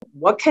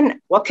what can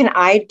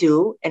I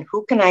do and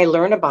who can I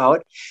learn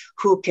about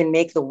who can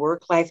make the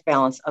work-life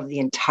balance of the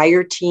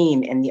entire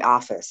team in the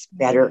office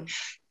better. Mm-hmm.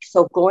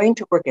 So going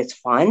to work is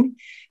fun.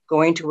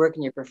 Going to work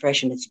in your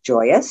profession is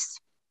joyous.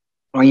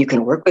 Or you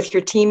can work with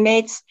your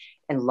teammates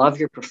and love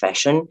your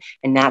profession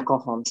and not go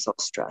home so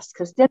stressed,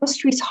 because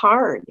dentistry is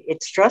hard.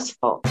 It's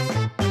stressful.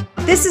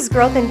 This is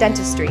Growth in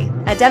Dentistry,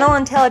 a dental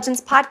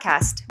intelligence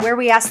podcast where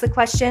we ask the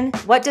question,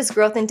 what does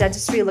growth in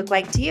dentistry look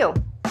like to you?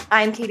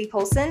 I'm Katie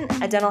Polson,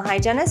 a dental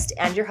hygienist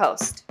and your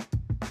host.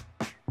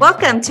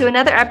 Welcome to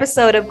another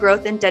episode of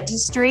Growth in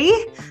Dentistry.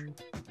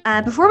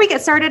 Before we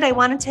get started, I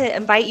wanted to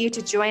invite you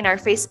to join our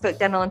Facebook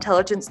Dental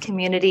Intelligence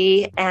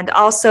community. And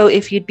also,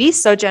 if you'd be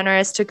so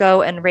generous to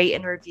go and rate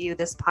and review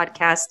this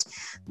podcast,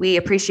 we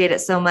appreciate it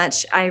so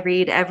much. I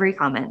read every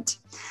comment.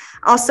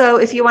 Also,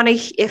 if we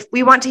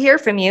want to hear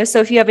from you, so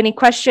if you have any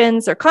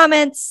questions or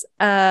comments,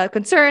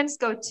 concerns,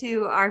 go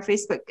to our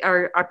Facebook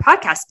or our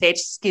podcast page,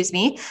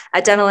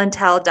 at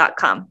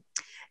dentalintel.com.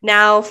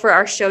 Now for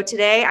our show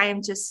today, I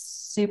am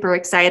just super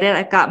excited.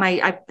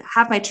 I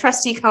have my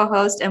trusty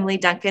co-host, Emily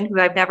Duncan, who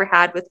I've never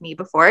had with me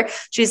before.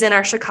 She's in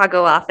our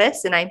Chicago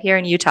office and I'm here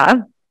in Utah.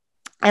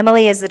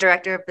 Emily is the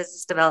Director of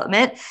Business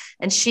Development,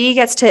 and she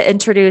gets to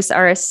introduce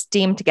our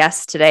esteemed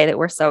guest today that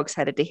we're so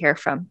excited to hear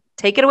from.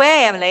 Take it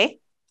away, Emily.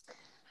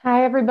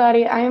 Hi,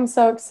 everybody. I am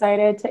so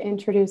excited to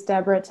introduce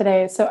Deborah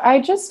today. So I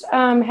just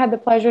had the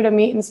pleasure to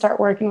meet and start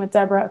working with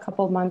Deborah a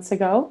couple of months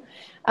ago.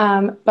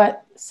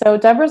 So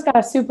Deborah's got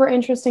a super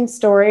interesting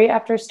story.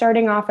 After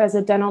starting off as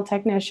a dental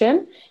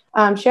technician,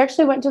 she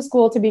actually went to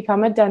school to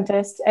become a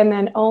dentist and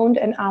then owned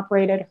and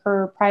operated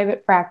her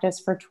private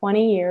practice for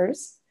 20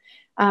 years.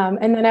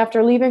 And then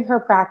after leaving her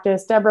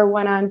practice, Deborah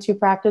went on to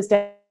practice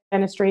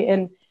dentistry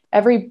in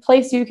every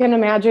place you can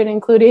imagine,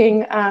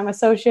 including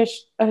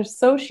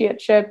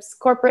associateships,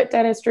 corporate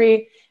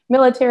dentistry,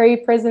 military,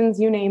 prisons,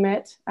 you name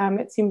it.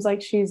 It seems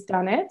like she's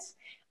done it.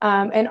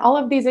 And all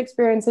of these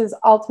experiences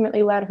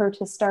ultimately led her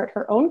to start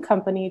her own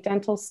company,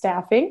 Dental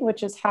Staffing,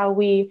 which is how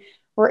we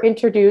were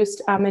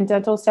introduced. And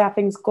Dental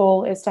Staffing's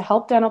goal is to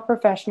help dental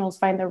professionals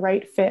find the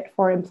right fit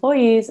for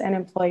employees and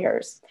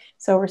employers.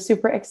 So we're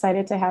super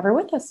excited to have her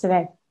with us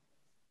today.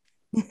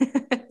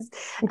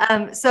 But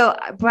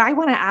I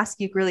want to ask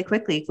you really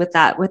quickly with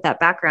that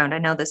background. I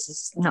know this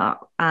is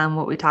not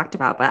what we talked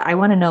about, but I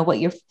want to know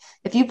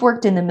if you've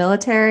worked in the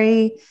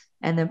military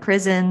and the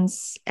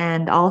prisons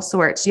and all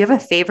sorts, do you have a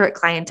favorite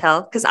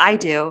clientele? Because I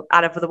do.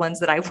 Out of the ones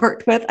that I've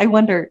worked with, I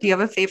wonder, do you have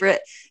a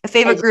favorite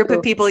group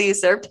of people you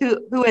served?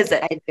 Who is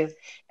it? I do.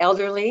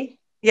 Elderly.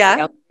 Yeah.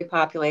 Elderly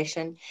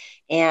population,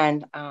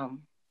 and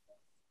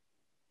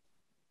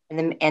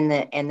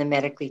the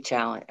medically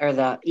challenged, or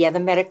the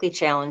medically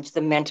challenged,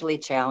 the mentally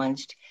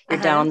challenged,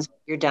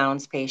 your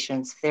Downs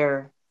patients.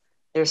 They're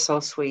so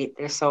sweet.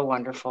 They're so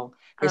wonderful.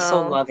 They're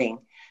so loving.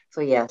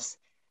 So yes.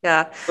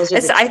 Yeah.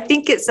 I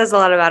think it says a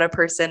lot about a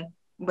person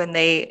when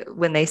they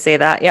say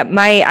that. Yeah.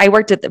 I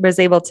was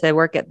able to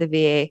work at the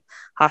VA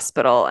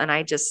hospital, and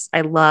I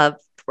love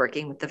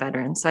working with the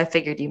veterans. So I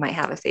figured you might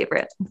have a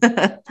favorite.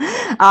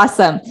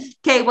 Awesome.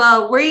 Okay.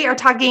 Well, we're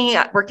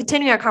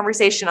continuing our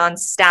conversation on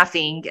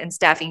staffing and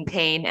staffing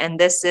pain. And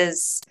this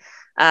is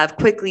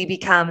quickly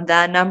become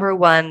the number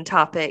one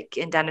topic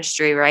in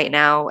dentistry right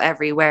now,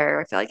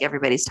 everywhere. I feel like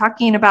everybody's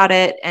talking about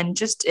it, and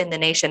just in the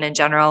nation in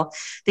general. I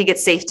think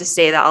it's safe to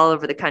say that all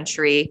over the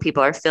country,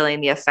 people are feeling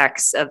the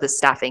effects of the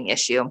staffing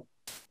issue.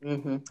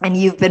 Mm-hmm. And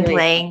you've been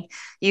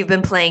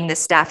playing this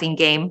staffing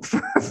game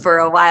for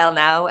a while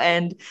now,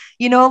 and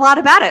you know a lot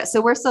about it.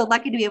 So we're so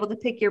lucky to be able to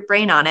pick your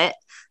brain on it.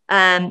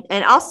 And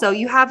also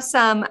you have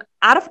some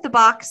out of the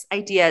box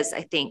ideas,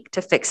 I think,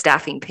 to fix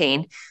staffing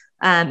pain,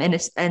 and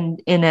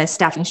in a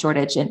staffing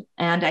shortage. And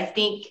I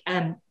think,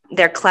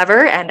 they're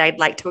clever, and I'd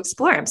like to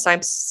explore them. So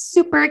I'm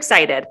super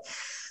excited.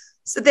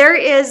 So there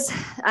is,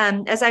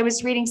 as I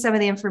was reading some of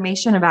the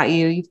information about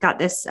you, you've got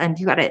this, and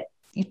you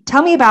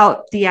tell me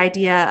about the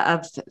idea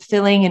of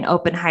filling an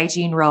open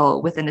hygiene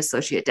role with an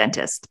associate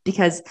dentist,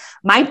 because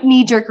my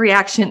knee-jerk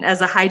reaction as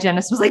a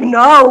hygienist was like,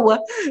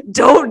 no,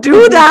 don't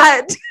do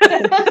that.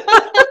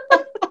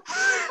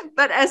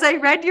 But as I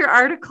read your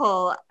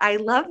article, I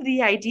love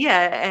the idea,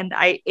 and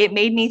it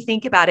made me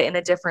think about it in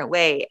a different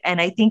way. And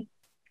I think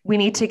we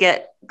need to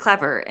get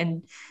clever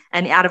and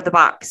out of the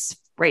box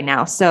right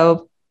now.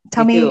 So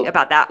tell me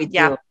about that.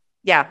 Yeah.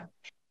 Yeah.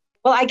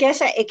 Well, I guess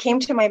it came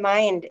to my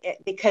mind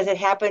because it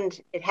happened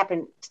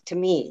to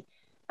me.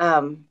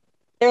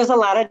 There's a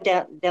lot of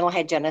dental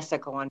hygienists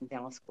that go on to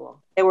dental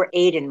school. There were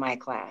 8 in my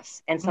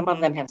class, and some of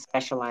them have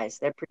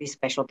specialized. They're pretty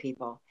special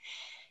people.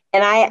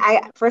 And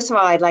I first of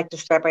all, I'd like to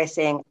start by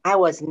saying I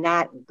was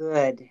not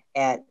good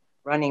at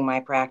running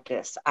my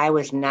practice. I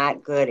was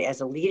not good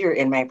as a leader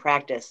in my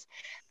practice.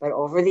 But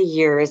over the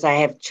years, I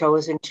have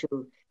chosen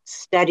to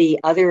study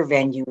other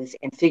venues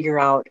and figure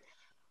out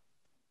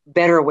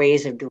better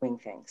ways of doing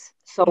things.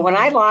 So when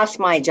I lost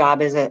my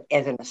job as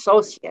an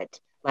associate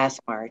last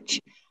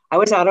March, I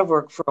was out of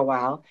work for a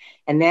while.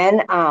 And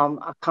then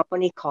a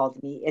company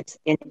called me. It's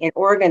in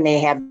Oregon, they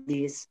have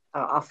these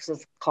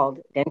offices called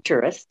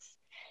denturists.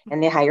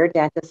 and they hire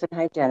dentists and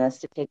hygienists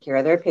to take care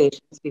of their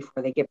patients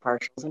before they get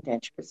partials and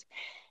dentures.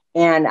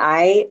 And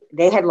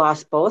they had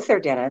lost both their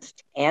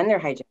dentist and their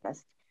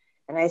hygienist,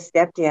 and I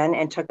stepped in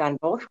and took on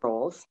both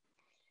roles.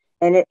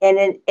 And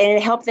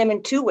it helped them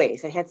in two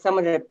ways. It had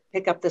someone to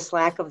pick up the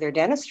slack of their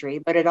dentistry,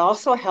 but it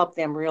also helped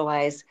them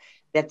realize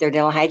that their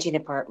dental hygiene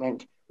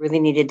department really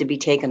needed to be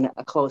taken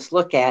a close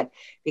look at,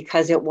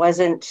 because it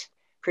wasn't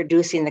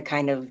producing the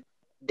kind of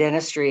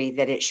dentistry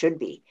that it should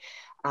be.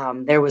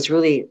 There was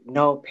really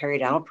no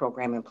periodontal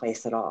program in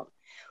place at all.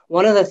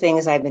 One of the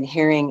things I've been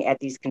hearing at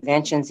these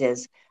conventions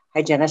is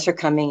hygienists are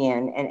coming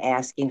in and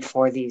asking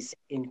for these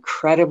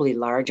incredibly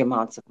large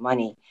amounts of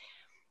money.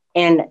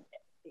 And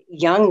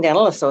young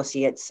dental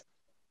associates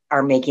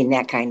are making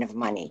that kind of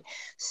money.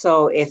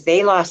 So if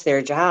they lost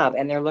their job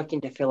and they're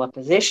looking to fill a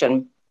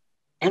position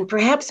and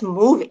perhaps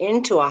move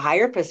into a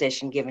higher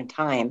position given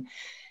time,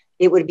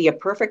 it would be a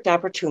perfect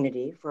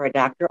opportunity for a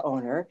doctor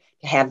owner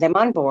to have them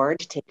on board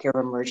to take care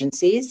of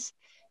emergencies,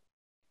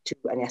 to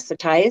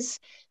anesthetize,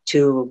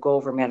 to go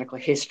over medical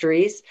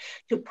histories,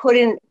 to put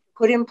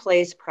in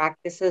place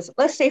practices.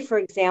 Let's say, for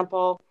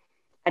example,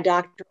 a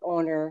doctor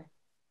owner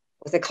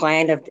was a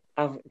client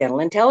of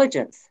dental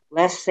intelligence.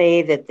 Let's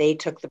say that they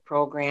took the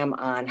program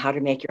on how to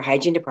make your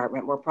hygiene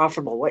department more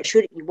profitable. What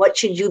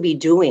should you be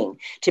doing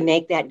to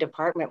make that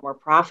department more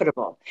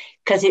profitable?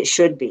 Because it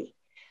should be.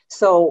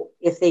 So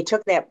if they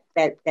took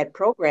that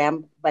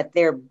program, but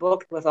they're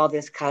booked with all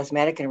this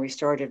cosmetic and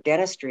restorative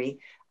dentistry,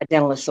 a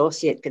dental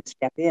associate could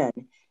step in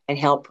and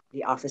help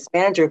the office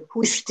manager,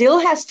 who still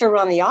has to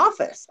run the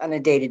office on a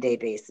day-to-day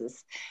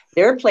basis.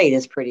 Their plate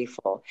is pretty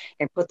full,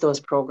 and put those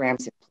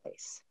programs in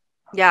place.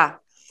 Yeah.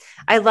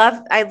 I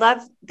love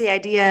the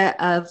idea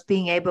of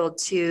being able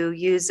to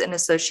use an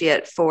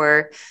associate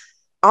for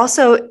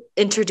also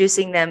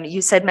introducing them.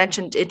 You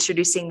mentioned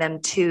introducing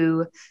them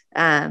to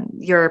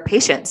your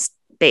patients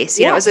base.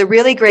 You know, it's a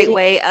really great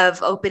way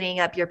of opening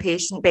up your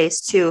patient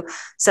base to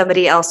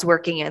somebody else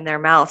working in their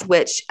mouth,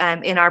 which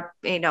in our,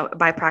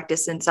 my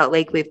practice in Salt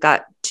Lake, we've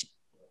got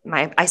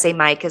I say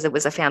Mike because it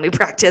was a family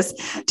practice,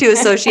 2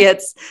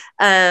 associates.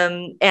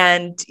 And,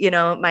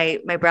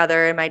 my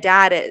brother and my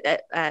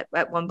dad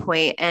at one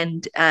point,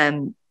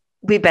 and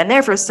we've been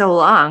there for so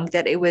long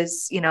that it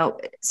was,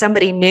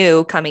 somebody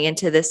new coming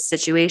into this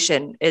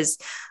situation is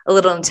a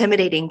little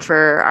intimidating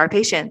for our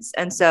patients.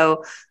 And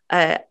so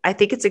I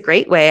think it's a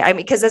great way. I mean,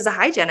 because as a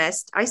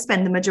hygienist, I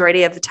spend the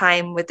majority of the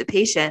time with the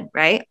patient,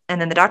 right?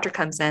 And then the doctor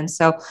comes in.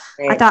 So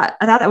I thought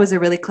that was a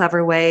really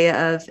clever way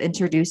of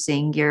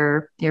introducing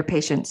your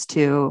patients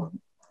to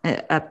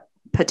a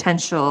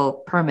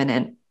potential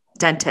permanent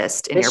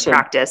dentist in your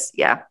practice.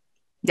 Yeah.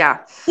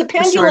 Yeah. The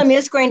pendulum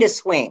is going to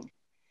swing.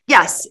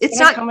 Yes. It's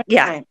not.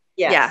 Yeah.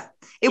 Yes. Yeah.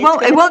 It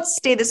won't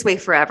stay this way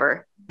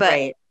forever,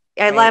 but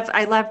I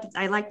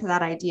liked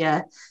that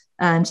idea.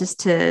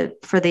 Just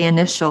for the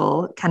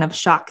initial kind of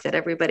shock that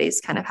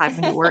everybody's kind of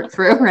having to work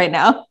through right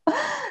now.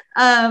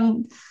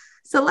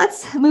 So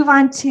let's move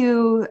on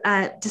to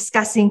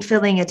discussing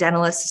filling a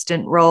dental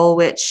assistant role,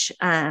 which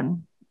I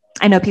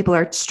know people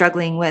are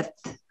struggling with.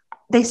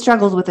 They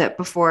struggled with it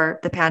before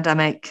the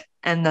pandemic,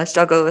 and they'll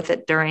struggle with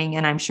it during,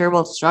 and I'm sure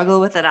we'll struggle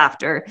with it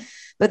after.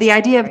 But the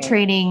idea of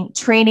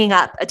training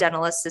up a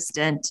dental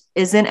assistant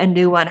isn't a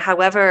new one.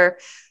 However,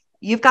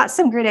 you've got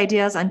some great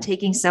ideas on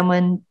taking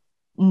someone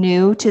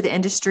new to the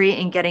industry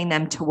and getting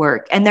them to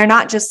work. And they're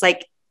not just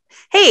like,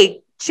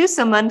 hey, choose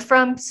someone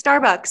from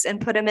Starbucks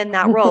and put them in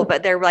that role,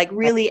 but they're like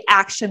really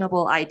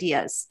actionable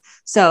ideas.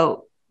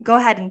 So go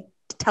ahead and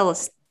tell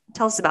us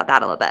about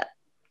that a little bit.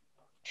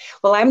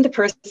 Well, I'm the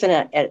person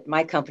at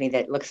my company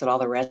that looks at all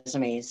the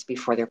resumes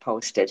before they're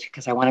posted,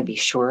 because I want to be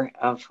sure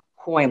of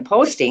who I'm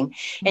posting.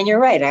 And you're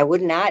right, I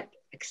would not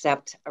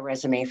accept a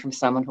resume from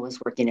someone who was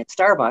working at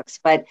Starbucks,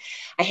 but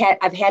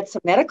I've had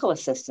some medical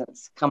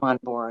assistants come on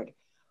board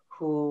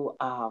who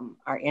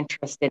are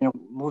interested in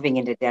moving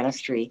into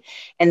dentistry.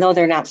 And though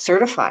they're not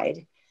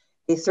certified,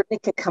 they certainly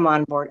could come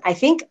on board. I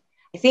think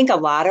a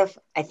lot of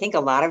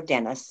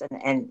dentists,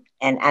 and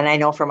I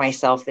know for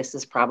myself, this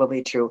is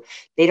probably true.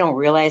 They don't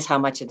realize how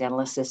much a dental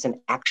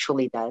assistant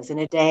actually does in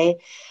a day.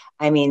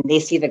 I mean,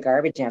 they see the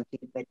garbage empty,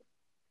 but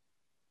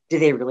do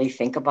they really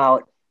think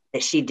about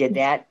that she did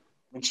that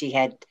when she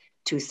had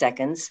 2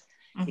 seconds?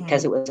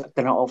 Because it was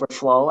going to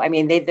overflow. I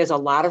mean, there's a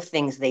lot of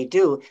things they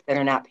do that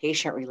are not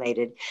patient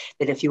related,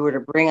 that if you were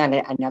to bring on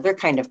another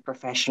kind of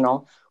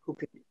professional who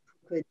could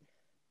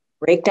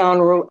break down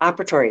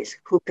operatories,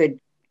 who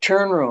could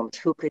turn rooms,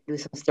 who could do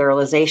some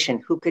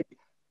sterilization, who could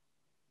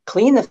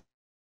clean the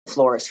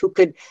floors, who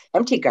could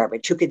empty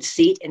garbage, who could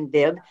seat and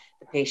bib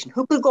the patient,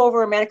 who could go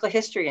over a medical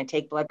history and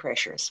take blood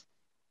pressures.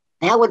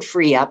 That would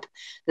free up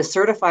the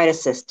certified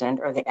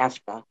assistant or the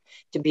EFTA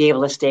to be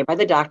able to stay by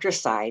the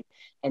doctor's side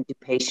and do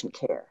patient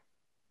care.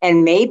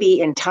 And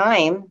maybe in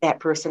time, that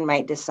person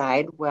might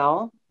decide,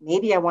 well,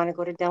 maybe I want to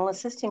go to dental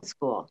assisting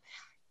school.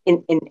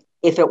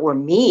 If it were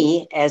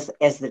me as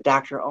the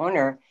doctor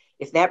owner,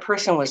 if that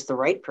person was the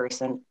right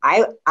person,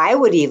 I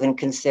would even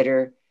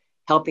consider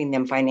helping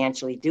them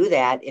financially do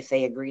that if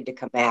they agreed to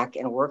come back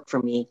and work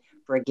for me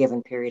for a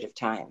given period of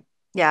time.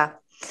 Yeah.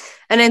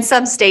 And in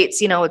some states,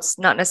 it's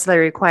not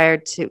necessarily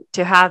required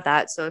to have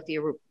that. So if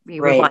you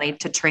were wanting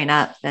to train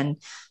up, then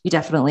you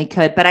definitely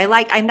could. But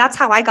and that's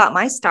how I got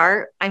my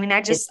start. I mean,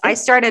 I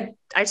started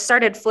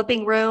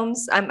flipping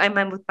rooms.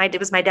 It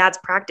was my dad's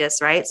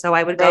practice, right? So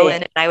I would go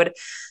in and I would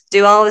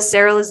do all the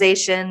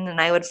sterilization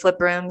and I would flip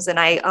rooms and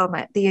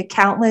the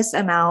countless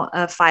amount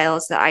of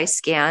files that I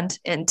scanned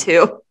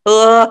into. It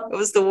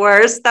was the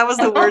worst. That was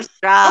the worst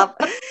job,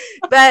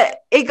 but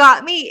it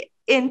got me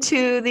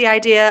into the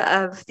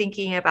idea of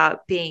thinking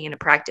about being in a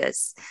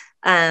practice.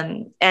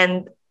 And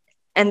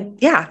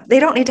yeah, they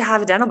don't need to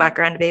have a dental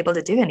background to be able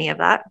to do any of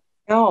that.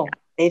 No,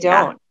 they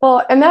don't. Yeah.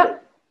 Well, and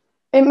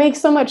it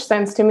makes so much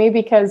sense to me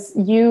because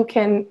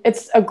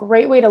it's a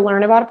great way to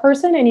learn about a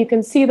person and you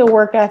can see the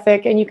work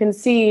ethic and you can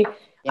see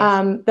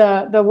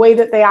the way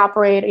that they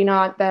operate,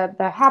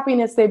 the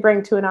happiness they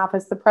bring to an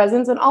office, the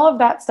presence, and all of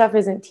that stuff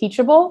isn't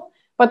teachable,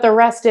 but the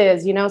rest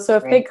is, so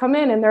if they come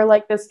in and they're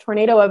like this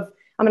tornado of,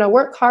 I'm going to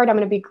work hard, I'm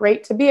going to be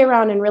great to be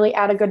around and really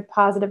add a good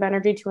positive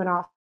energy to an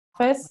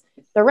office,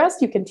 the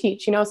rest you can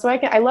teach, so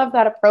I love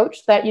that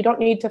approach that you don't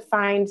need to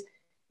find,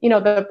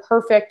 the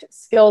perfect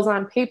skills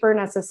on paper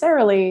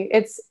necessarily.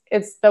 It's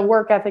the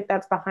work ethic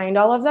that's behind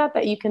all of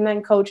that you can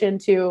then coach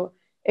into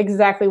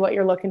exactly what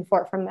you're looking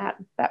for from that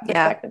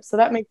perspective. Yeah. So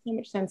that makes so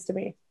much sense to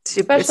me,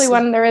 especially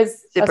when there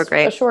is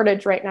a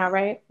shortage right now,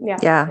 right? Yeah.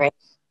 Yeah. Right.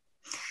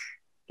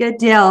 Good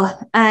deal.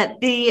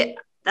 The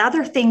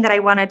other thing that I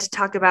wanted to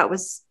talk about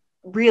was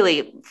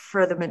really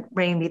for the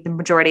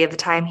majority of the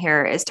time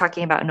here is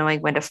talking about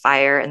knowing when to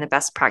fire and the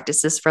best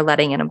practices for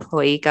letting an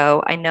employee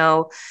go. I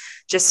know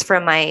just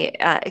from my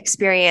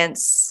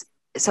experience,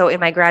 so in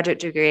my graduate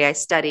degree, I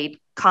studied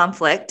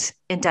conflict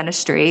in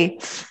dentistry,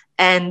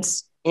 and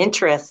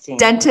interesting.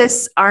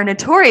 Dentists are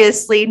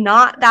notoriously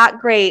not that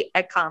great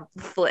at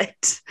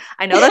conflict.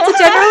 I know that's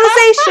a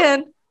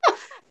generalization,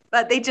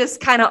 but they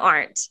just kind of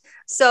aren't.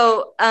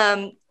 So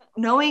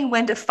knowing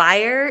when to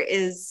fire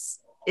is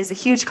a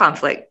huge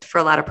conflict for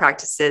a lot of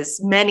practices.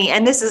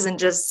 And this isn't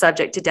just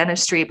subject to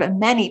dentistry, but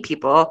many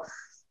people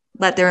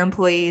let their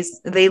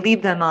employees, they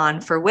leave them on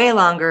for way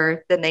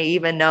longer than they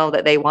even know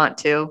that they want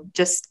to,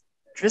 just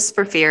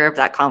for fear of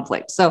that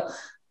conflict. So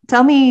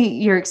tell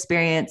me your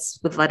experience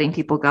with letting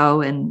people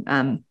go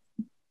and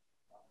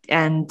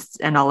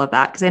all of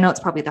that, because I know it's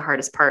probably the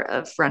hardest part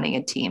of running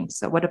a team.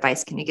 So what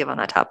advice can you give on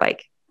that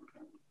topic?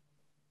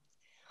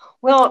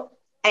 Well,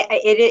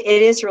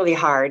 it is really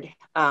hard,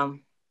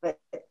 but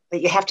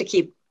you have to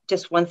keep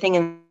just one thing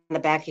in the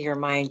back of your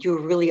mind. You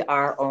really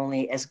are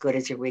only as good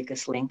as your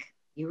weakest link.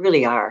 You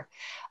really are.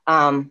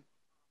 Having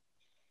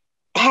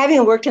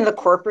worked in the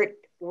corporate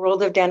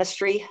world of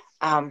dentistry,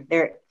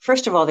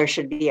 first of all, there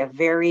should be a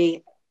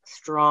very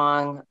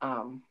strong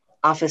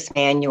office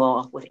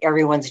manual with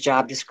everyone's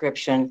job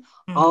description,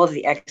 all of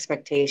the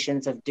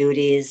expectations of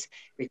duties,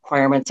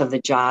 requirements of the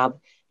job,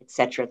 et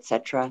cetera,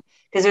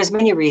 because there's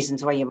many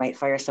reasons why you might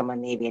fire someone,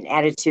 maybe an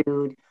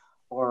attitude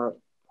or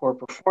poor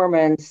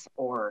performance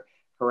or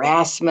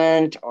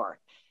harassment, or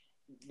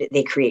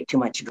they create too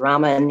much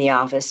drama in the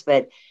office.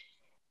 But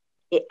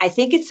I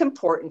think it's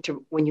important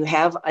to, when you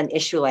have an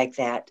issue like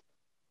that,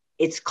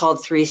 it's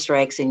called 3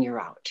 strikes and you're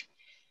out.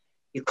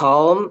 You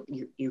call them,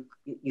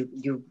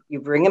 you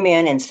bring them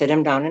in and sit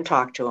them down and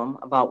talk to them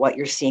about what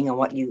you're seeing and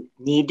what you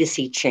need to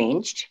see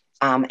changed,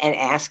 and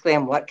ask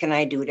them, what can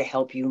I do to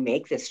help you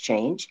make this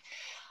change?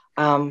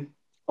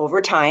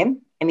 Over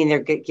time, I mean, they're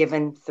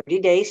given 30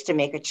 days to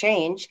make a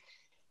change.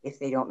 If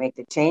they don't make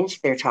the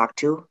change, they're talked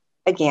to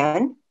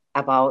again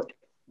about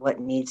what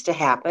needs to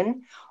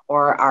happen,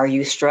 or are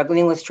you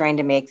struggling with trying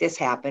to make this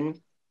happen?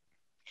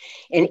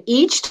 And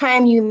each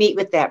time you meet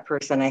with that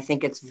person, I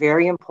think it's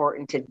very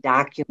important to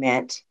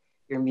document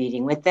your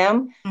meeting with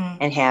them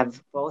and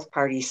have both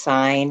parties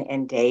sign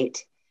and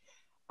date.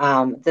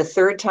 The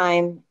third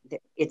time,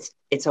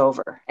 it's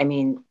over. I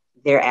mean,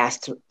 they're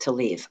asked to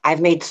leave.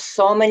 I've made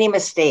so many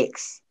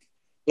mistakes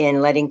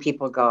in letting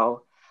people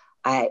go.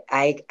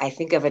 I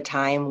think of a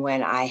time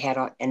when I had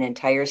an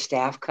entire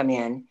staff come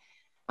in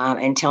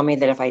and tell me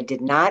that if I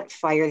did not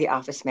fire the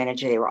office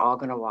manager, they were all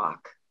going to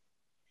walk.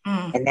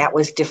 And that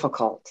was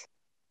difficult.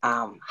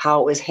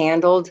 How it was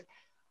handled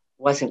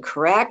wasn't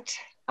correct.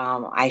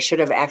 I should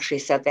have actually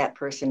set that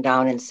person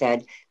down and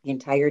said, the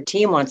entire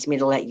team wants me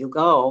to let you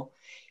go,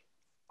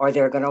 or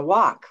they're going to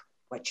walk.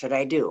 What should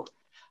I do?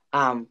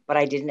 But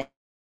I didn't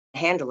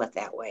handle it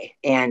that way.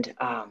 And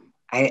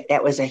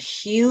that was a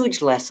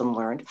huge lesson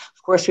learned.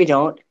 Of course, we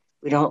don't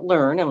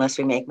learn unless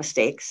we make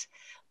mistakes,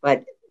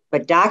 but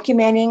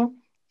documenting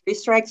 3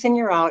 strikes and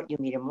you're out. You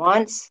meet them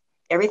once,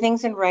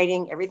 everything's in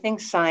writing,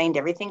 everything's signed,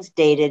 everything's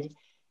dated,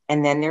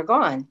 and then they're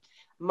gone.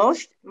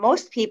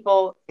 Most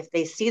people, if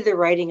they see the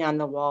writing on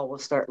the wall, will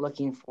start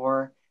looking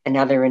for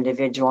another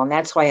individual. And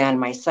that's why on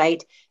my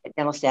site at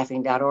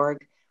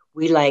dentalstaffing.org,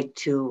 we like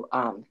to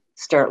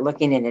start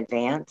looking in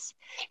advance,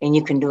 and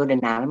you can do it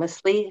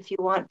anonymously if you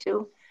want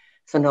to.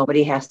 So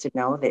nobody has to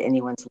know that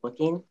anyone's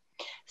looking.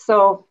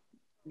 So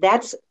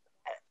that's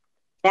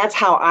That's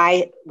how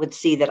I would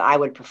see that I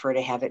would prefer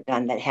to have it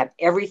done, that have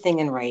everything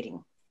in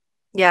writing.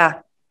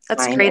 Yeah.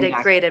 That's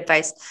great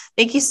advice.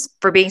 Thank you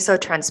for being so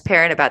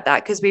transparent about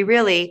that. Cause we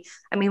really,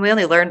 I mean, we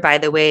only learn by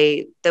the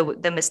way,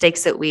 the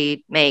mistakes that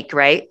we make.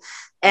 Right.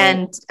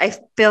 And I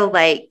feel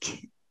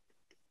like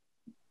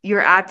your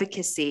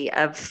advocacy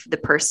of the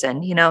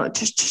person,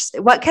 just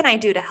what can I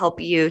do to help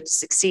you to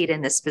succeed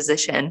in this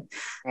position,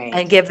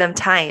 and give them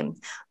time.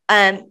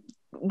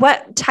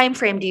 What time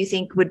frame do you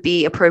think would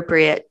be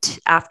appropriate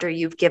after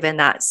you've given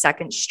that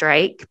second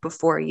strike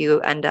before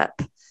you end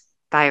up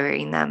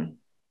firing them?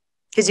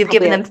 Because you've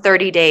given them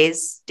 30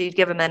 days. Do you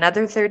give them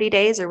another 30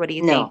 days, or what do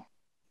you think?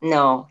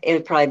 No, it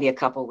would probably be a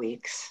couple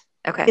weeks.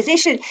 Okay. Because they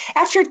should,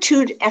 after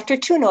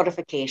two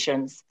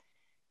notifications,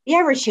 the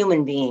average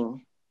human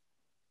being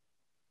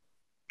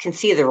can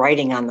see the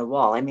writing on the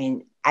wall. I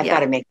mean, I've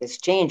got to make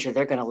this change or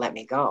they're going to let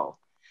me go.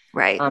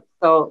 Right.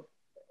 So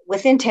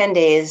within 10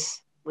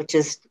 days, which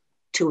is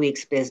 2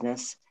 weeks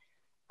business,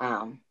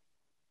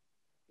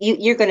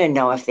 you're going to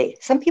know if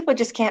some people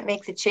just can't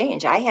make the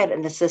change. I had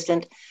an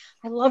assistant,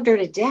 I loved her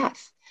to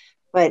death,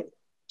 but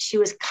she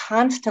was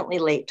constantly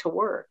late to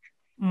work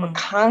or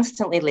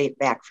constantly late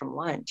back from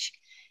lunch.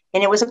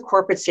 And it was a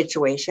corporate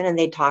situation, and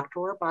they talked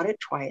to her about it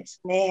twice,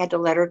 and they had to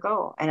let her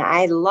go. And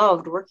I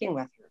loved working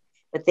with her,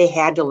 but they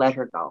had to let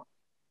her go.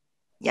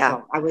 Yeah.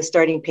 So I was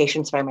starting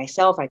patients by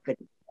myself. I couldn't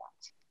do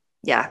that.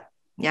 Yeah.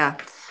 Yeah.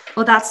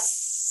 Well,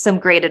 that's some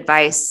great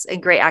advice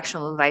and great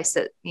actionable advice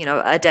that,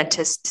 a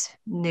dentist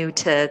new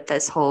to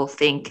this whole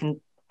thing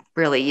can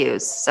really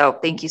use. So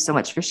thank you so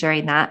much for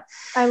sharing that.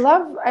 I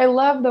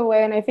love the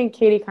way, and I think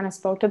Katie kind of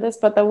spoke to this,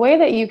 but the way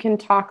that you can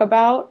talk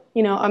about,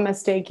 a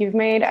mistake you've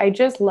made, I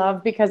just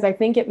love, because I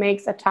think it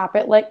makes a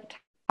topic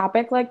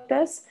like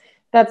this,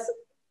 that's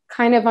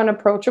kind of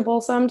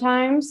unapproachable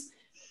sometimes,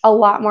 a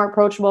lot more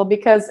approachable.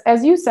 Because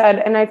as you said,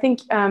 and I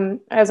think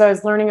as I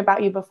was learning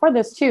about you before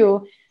this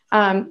too,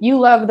 you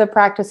love the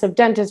practice of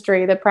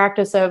dentistry, the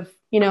practice of,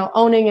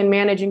 owning and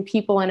managing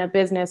people in a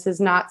business is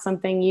not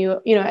something you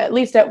at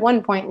least at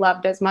one point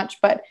loved as much.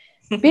 But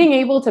being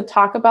able to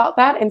talk about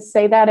that and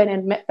say that and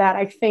admit that,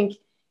 I think,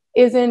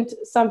 isn't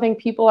something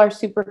people are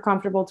super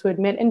comfortable to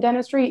admit in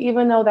dentistry,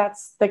 even though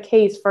that's the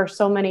case for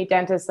so many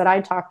dentists that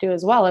I talk to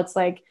as well. It's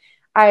like,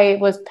 I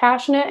was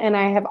passionate and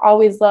I have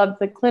always loved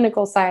the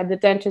clinical side, the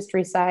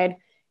dentistry side.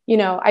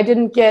 I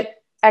didn't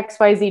get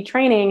XYZ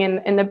training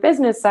in the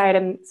business side.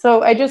 And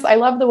so I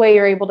love the way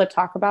you're able to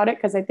talk about it,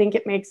 because I think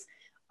it makes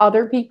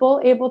other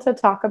people able to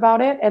talk about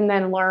it and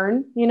then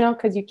learn,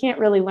 because you can't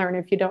really learn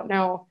if you don't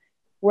know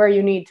where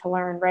you need to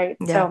learn. Right.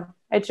 Yeah.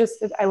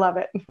 So I love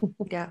it.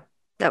 Yeah,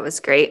 that was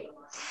great.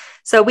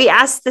 So we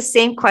asked the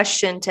same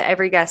question to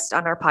every guest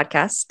on our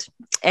podcast,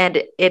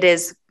 and it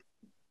is,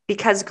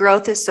 because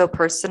growth is so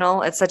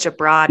personal, it's such a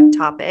broad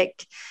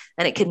topic,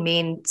 and it can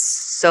mean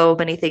so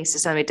many things to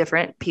so many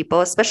different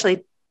people,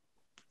 especially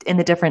in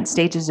the different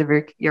stages of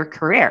your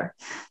career.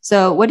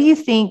 So what do you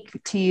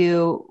think to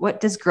you,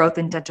 what does growth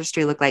in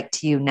dentistry look like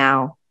to you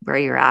now, where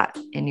you're at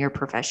in your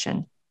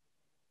profession?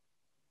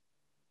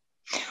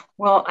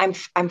 Well,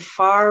 I'm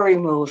far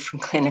removed from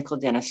clinical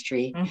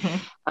dentistry.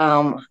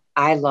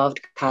 I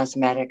loved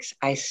cosmetics.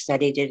 I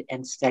studied it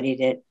and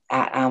studied it.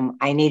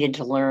 I needed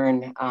to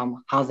learn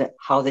how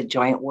the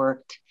joint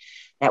worked.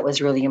 That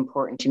was really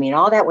important to me. And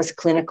all that was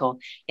clinical.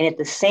 And at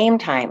the same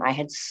time, I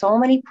had so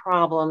many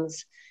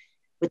problems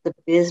with the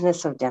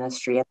business of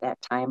dentistry at that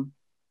time.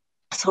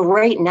 So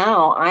right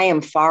now, I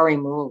am far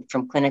removed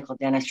from clinical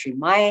dentistry.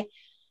 My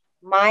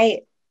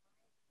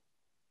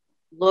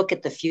look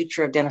at the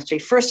future of dentistry.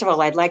 First of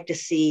all, I'd like to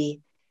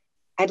see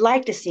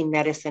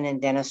medicine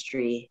and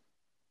dentistry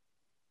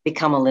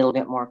become a little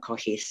bit more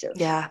cohesive.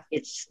 Yeah.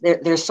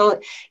 They're so,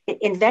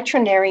 in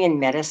veterinarian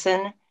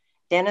medicine,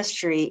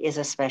 dentistry is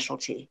a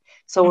specialty.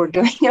 So we're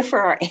doing it for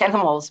our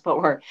animals, but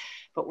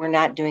we're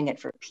not doing it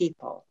for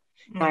people.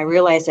 Now, I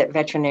realize that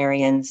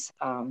veterinarians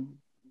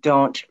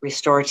don't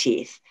restore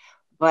teeth,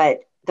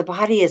 but the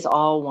body is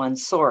all one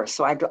source.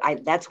 So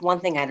that's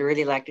one thing I'd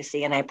really like to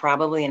see, and I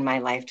probably in my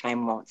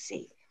lifetime won't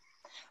see.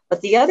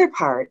 But the other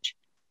part,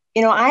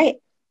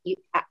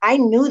 I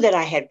knew that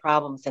I had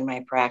problems in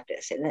my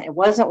practice, and it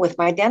wasn't with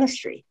my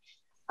dentistry.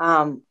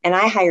 And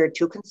I hired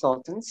 2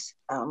 consultants.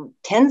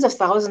 Tens of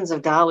thousands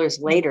of dollars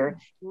later,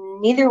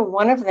 neither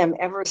one of them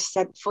ever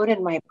set foot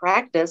in my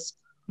practice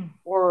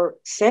or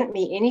sent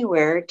me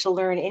anywhere to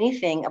learn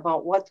anything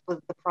about what the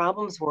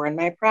problems were in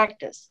my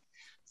practice.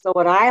 So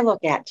what I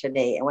look at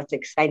today, and what's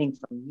exciting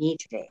for me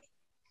today,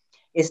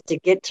 is to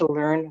get to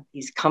learn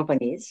these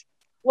companies.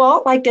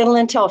 Well, like Dental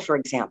Intel, for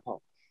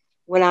example.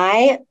 When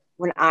I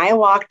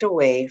walked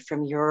away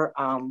from your,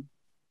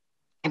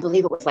 I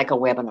believe it was like a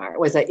webinar. It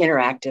was an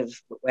interactive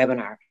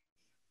webinar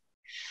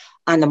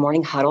on the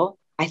Morning Huddle.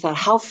 I thought,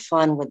 how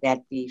fun would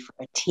that be for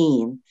a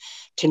team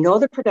to know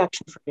the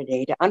production for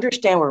today, to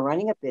understand we're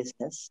running a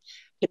business,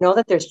 to know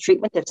that there's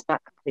treatment that's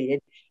not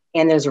completed,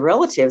 and there's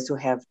relatives who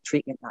have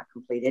treatment not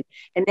completed,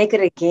 and make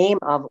it a game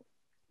of,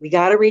 we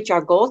got to reach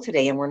our goal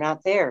today and we're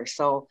not there.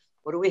 So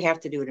what do we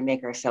have to do to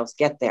make ourselves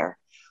get there?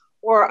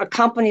 Or a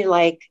company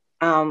like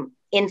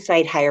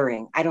Inside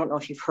Hiring. I don't know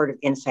if you've heard of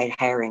Inside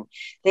Hiring.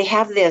 They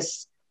have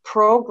this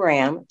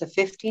program, the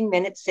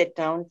 15-minute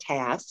sit-down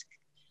task.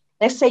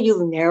 Let's say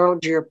you've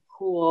narrowed your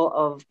pool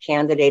of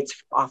candidates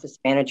for office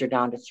manager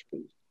down to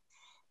 3.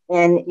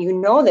 And you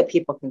know that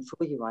people can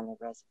fool you on their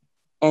resume.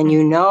 And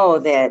you know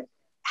that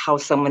how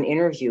someone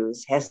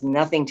interviews has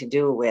nothing to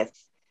do with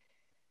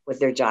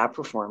their job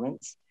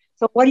performance.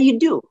 So what do you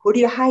do? Who do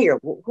you hire?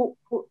 Who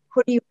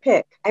do you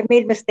pick? I've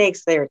made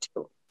mistakes there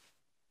too.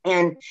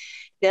 And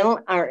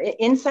our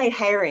Inside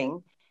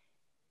Hiring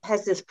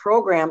has this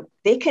program.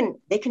 They can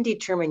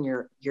determine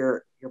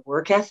your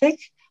work ethic,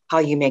 how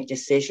you make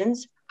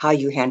decisions, how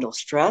you handle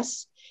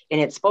stress, and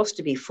it's supposed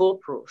to be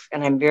foolproof.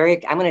 And I'm going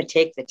to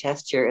take the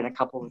test here in a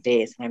couple of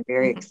days, and I'm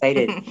very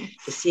excited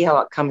to see how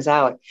it comes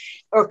out.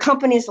 Or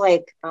companies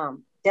like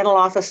Dental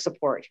Office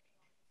Support,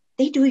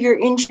 they do your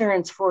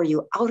insurance for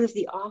you out of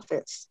the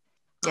office.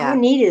 Yeah. How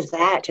neat is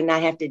that to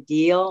not have to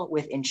deal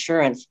with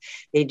insurance?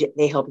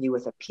 They help you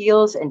with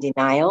appeals and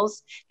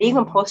denials. They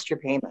even post your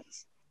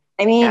payments.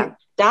 I mean,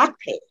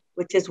 DocPay,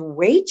 which is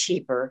way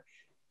cheaper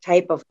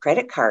type of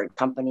credit card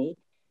company,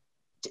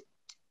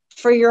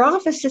 for your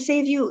office to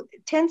save you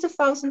tens of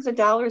thousands of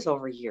dollars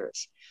over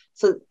years.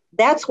 So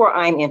that's where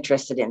I'm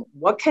interested in.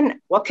 What can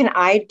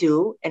I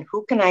do, and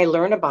who can I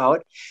learn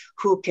about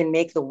who can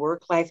make the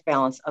work-life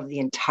balance of the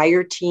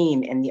entire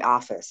team in the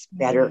office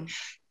better?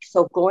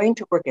 So going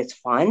to work is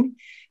fun.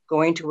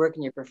 Going to work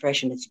in your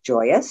profession is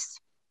joyous.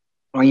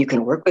 Or you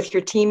can work with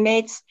your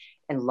teammates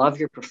and love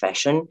your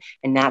profession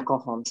and not go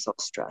home so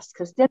stressed,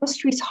 because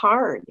dentistry is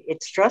hard.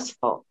 It's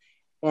stressful.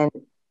 And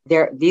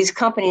these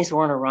companies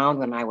weren't around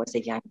when I was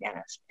a young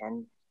dentist,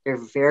 and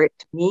to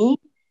me,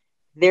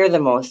 they're the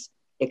most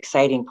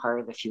exciting part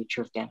of the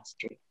future of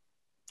dentistry.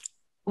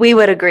 We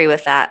would agree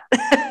with that.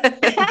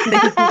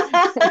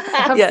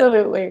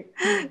 Absolutely.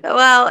 Yeah.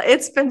 Well,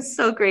 it's been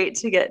so great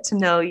to get to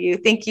know you.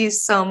 Thank you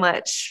so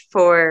much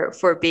for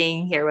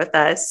being here with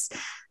us.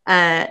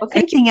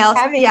 Anything else?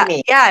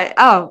 Me. Yeah.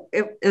 Oh,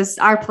 it was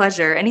our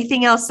pleasure.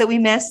 Anything else that we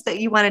missed that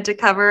you wanted to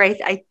cover?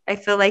 I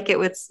feel like it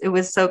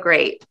was so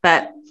great,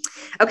 but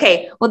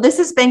okay. Well, this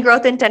has been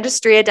Growth in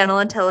Dentistry, a Dental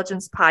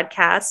Intelligence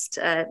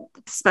podcast.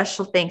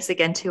 Special thanks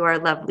again to our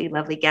lovely,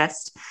 lovely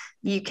guest.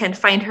 You can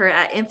find her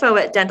at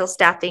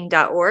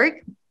info@dentalstaffing.org.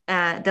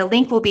 The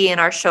link will be in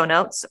our show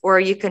notes, or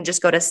you can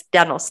just go to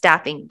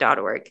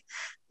dentalstaffing.org.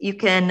 You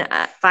can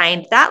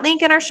find that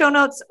link in our show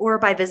notes or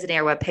by visiting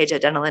our webpage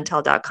at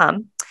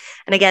dentalintel.com.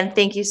 And again,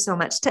 thank you so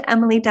much to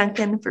Emily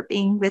Duncan for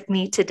being with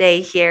me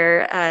today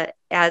here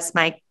as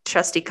my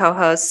trusty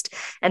co-host.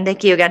 And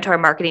thank you again to our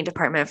marketing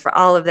department for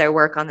all of their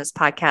work on this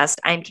podcast.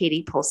 I'm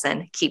Katie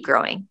Poulsen. Keep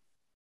growing.